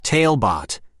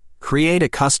Talebot. Create a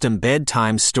custom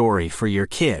bedtime story for your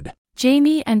kid.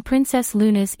 Jamie and Princess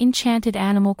Luna's Enchanted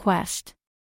Animal Quest.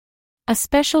 A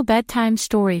special bedtime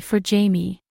story for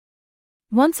Jamie.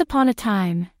 Once upon a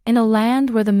time, in a land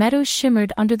where the meadows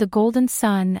shimmered under the golden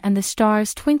sun and the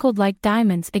stars twinkled like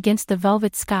diamonds against the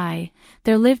velvet sky,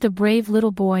 there lived a brave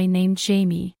little boy named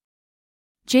Jamie.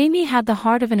 Jamie had the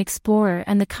heart of an explorer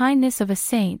and the kindness of a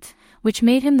saint, which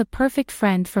made him the perfect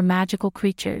friend for magical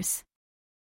creatures.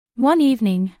 One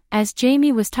evening, as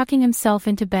Jamie was tucking himself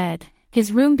into bed,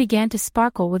 his room began to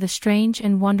sparkle with a strange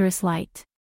and wondrous light.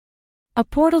 A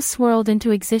portal swirled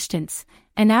into existence,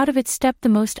 and out of it stepped the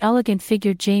most elegant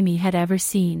figure Jamie had ever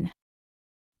seen.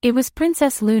 It was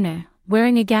Princess Luna,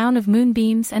 wearing a gown of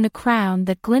moonbeams and a crown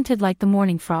that glinted like the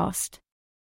morning frost.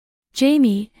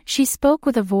 "Jamie," she spoke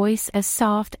with a voice as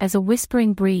soft as a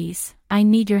whispering breeze, "I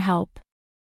need your help.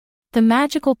 The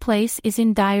magical place is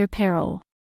in dire peril.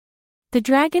 The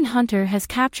dragon hunter has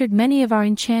captured many of our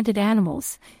enchanted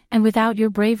animals, and without your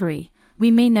bravery,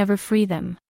 we may never free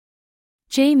them."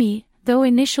 Jamie, though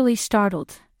initially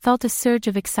startled, felt a surge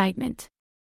of excitement.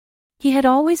 He had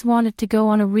always wanted to go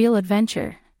on a real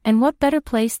adventure, and what better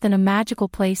place than a magical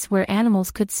place where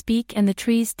animals could speak and the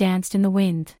trees danced in the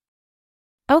wind.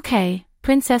 "Okay,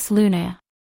 Princess Luna.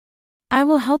 I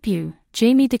will help you,"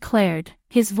 Jamie declared,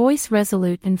 his voice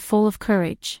resolute and full of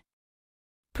courage.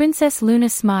 Princess Luna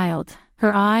smiled,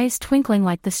 her eyes twinkling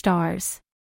like the stars.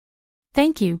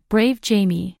 "Thank you, brave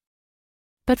Jamie.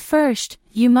 But first,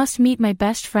 you must meet my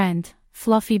best friend,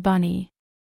 Fluffy Bunny.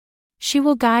 She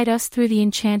will guide us through the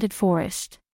enchanted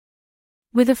forest."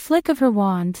 With a flick of her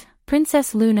wand,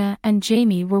 Princess Luna and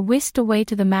Jamie were whisked away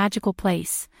to the magical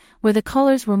place, where the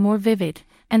colors were more vivid,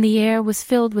 and the air was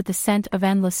filled with the scent of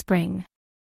endless spring.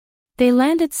 They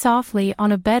landed softly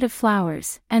on a bed of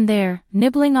flowers, and there,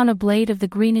 nibbling on a blade of the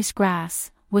greenest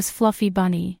grass, was Fluffy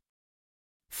Bunny.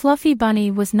 Fluffy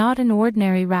Bunny was not an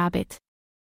ordinary rabbit.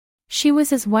 She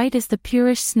was as white as the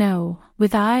purest snow,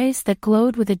 with eyes that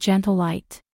glowed with a gentle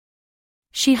light.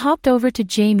 She hopped over to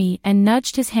Jamie and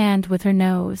nudged his hand with her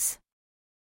nose.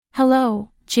 "Hello,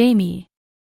 Jamie,"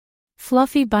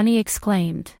 Fluffy Bunny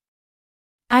exclaimed.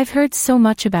 "I've heard so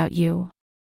much about you.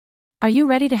 Are you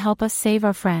ready to help us save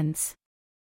our friends?"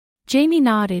 Jamie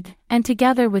nodded, and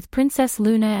together with Princess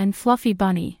Luna and Fluffy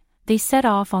Bunny, they set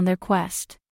off on their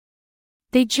quest.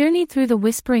 They journeyed through the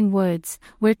whispering woods,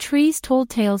 where trees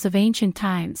told tales of ancient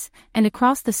times, and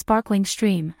across the sparkling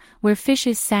stream, where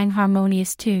fishes sang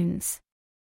harmonious tunes.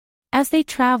 As they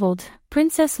traveled,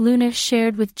 Princess Luna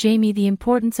shared with Jamie the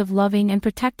importance of loving and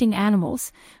protecting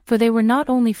animals, for they were not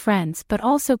only friends but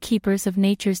also keepers of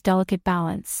nature's delicate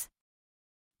balance.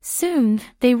 Soon,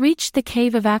 they reached the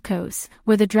Cave of Echoes,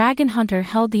 where the dragon hunter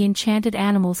held the enchanted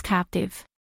animals captive.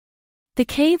 The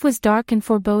cave was dark and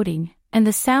foreboding, and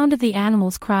the sound of the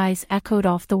animals' cries echoed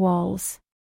off the walls.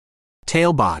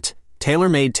 Talebot.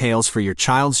 Tailor-made tales for your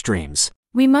child's dreams.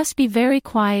 "We must be very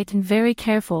quiet and very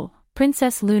careful,"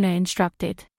 Princess Luna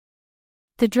instructed.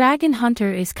 "The dragon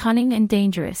hunter is cunning and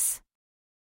dangerous."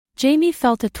 Jamie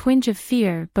felt a twinge of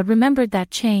fear but remembered that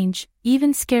change,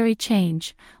 even scary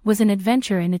change, was an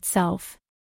adventure in itself.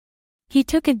 He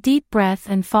took a deep breath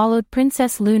and followed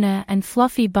Princess Luna and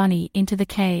Fluffy Bunny into the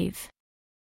cave.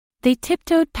 They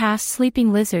tiptoed past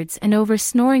sleeping lizards and over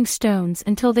snoring stones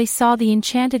until they saw the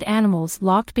enchanted animals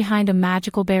locked behind a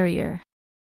magical barrier.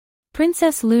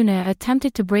 Princess Luna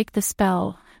attempted to break the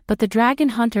spell, but the dragon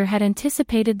hunter had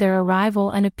anticipated their arrival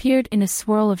and appeared in a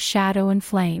swirl of shadow and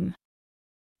flame.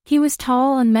 He was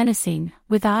tall and menacing,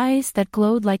 with eyes that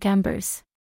glowed like embers.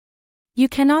 "You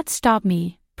cannot stop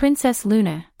me, Princess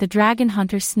Luna," the dragon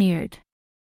hunter sneered.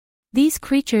 "These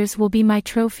creatures will be my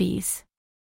trophies."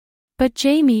 But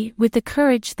Jamie, with the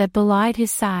courage that belied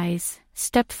his size,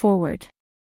 stepped forward.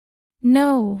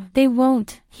 "No, they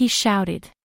won't," he shouted.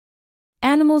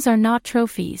 "Animals are not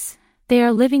trophies, they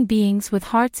are living beings with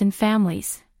hearts and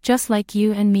families, just like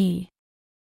you and me."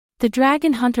 The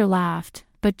dragon hunter laughed,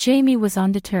 but Jamie was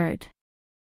undeterred.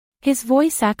 His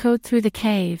voice echoed through the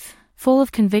cave, full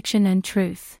of conviction and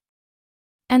truth.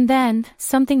 And then,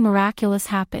 something miraculous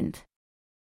happened.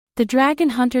 The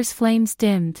dragon hunter's flames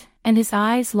dimmed, and his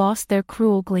eyes lost their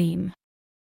cruel gleam.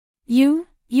 You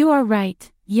are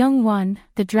right, young one,"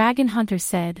 the dragon hunter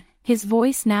said, his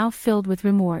voice now filled with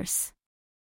remorse.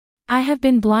 "I have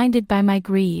been blinded by my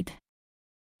greed.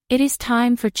 It is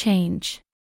time for change."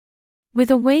 With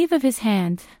a wave of his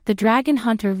hand, the dragon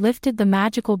hunter lifted the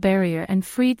magical barrier and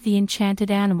freed the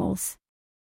enchanted animals.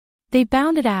 They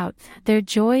bounded out, their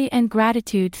joy and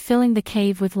gratitude filling the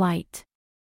cave with light.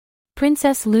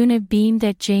 Princess Luna beamed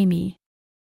at Jamie.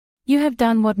 "You have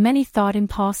done what many thought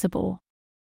impossible.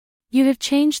 You have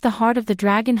changed the heart of the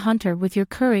dragon hunter with your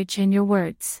courage and your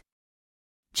words.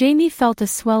 Jamie felt a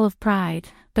swell of pride,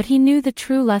 but he knew the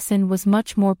true lesson was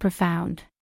much more profound.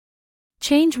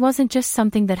 Change wasn't just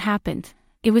something that happened,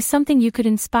 it was something you could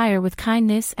inspire with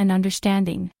kindness and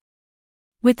understanding.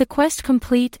 With the quest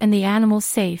complete and the animals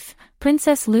safe,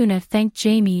 Princess Luna thanked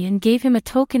Jamie and gave him a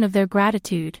token of their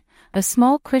gratitude, a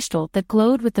small crystal that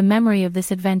glowed with the memory of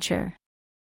this adventure.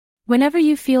 Whenever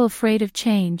you feel afraid of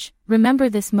change, remember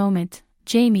this moment,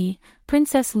 Jamie,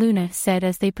 Princess Luna said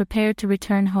as they prepared to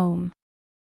return home.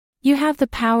 You have the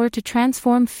power to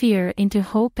transform fear into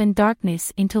hope and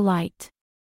darkness into light.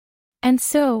 And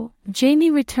so, Jamie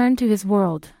returned to his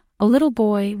world, a little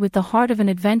boy with the heart of an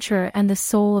adventurer and the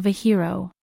soul of a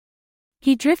hero.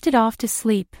 He drifted off to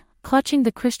sleep, clutching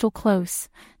the crystal close,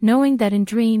 knowing that in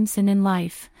dreams and in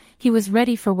life, he was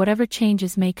ready for whatever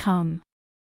changes may come.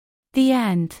 The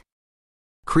end.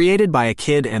 Created by a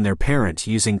kid and their parent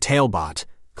using Talebot,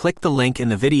 click the link in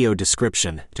the video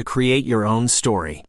description to create your own story.